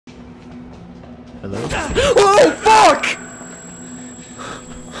Hello? Oh, fuck!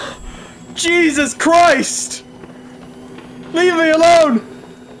 Jesus Christ! Leave me alone!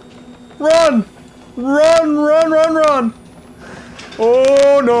 Run! Run, run, run, run!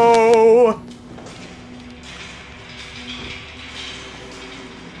 Oh no!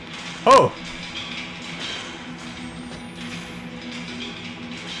 Oh!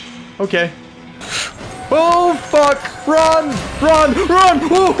 Okay. Oh fuck! Run! Run! Run!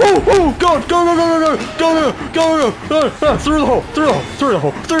 Oh! Oh! Oh! God! Go! Go! Go! Go! Go! Go! Go! Go! Go! Ah, through the hole! Through the hole! Through the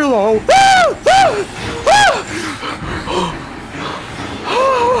hole! Through the hole! Ah! Ah! Ah!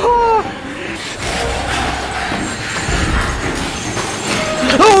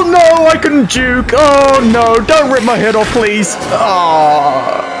 Oh no! I couldn't juke! Oh no! Don't rip my head off, please!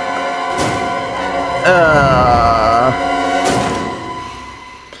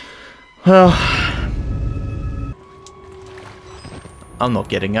 Well, I'm not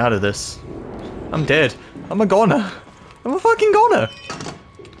getting out of this. I'm dead. I'm a goner. I'm a fucking goner.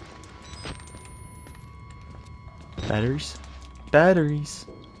 Batteries. Batteries.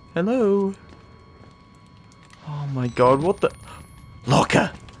 Hello. Oh my god, what the...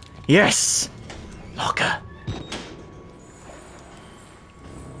 Locker! Yes! Locker!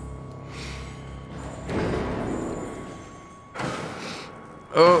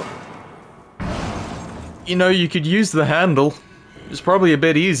 Oh. You know, you could use the handle. It's probably a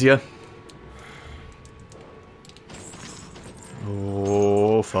bit easier.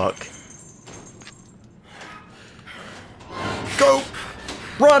 Oh, fuck. Go!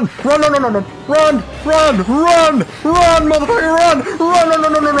 Run! Run! Run! Run! Run! Run! Run! Run! Run! Motherfucker! Run! Run! Run!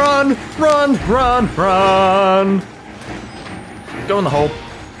 Run! Run! Run! Run! Run! Run! Go in the hole.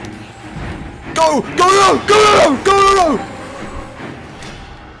 Go! Go! Go! Go! Go! Go! Go!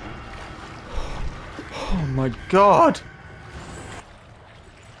 Oh my god!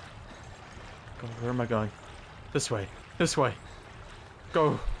 God, where am I going? This way. This way.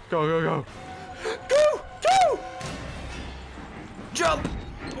 Go! Go! Go! Go! Go! Go! Jump!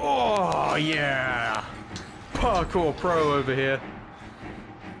 Oh yeah! Parkour pro over here.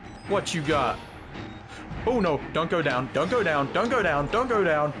 What you got? Oh no! Don't go down! Don't go down! Don't go down! Don't go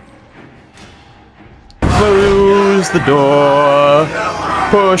down! Close the door.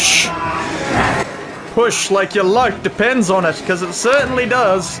 Push. Push like your life depends on it, because it certainly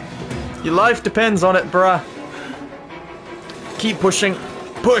does. Your life depends on it, bruh. Keep pushing.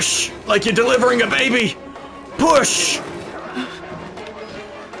 Push like you're delivering a baby. Push.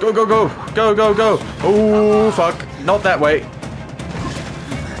 Go, go, go. Go, go, go. Oh, fuck. Not that way.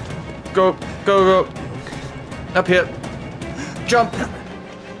 Go, go, go. Up here. Jump.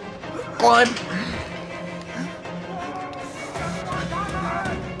 Climb.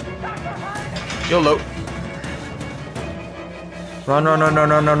 YOLO. Run, run, run, run,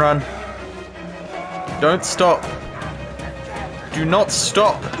 run, run, run. Don't stop. Do not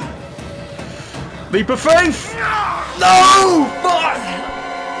stop. Leap of faith! No! Fuck!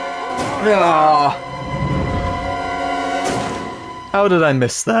 Ah. How did I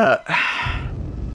miss that?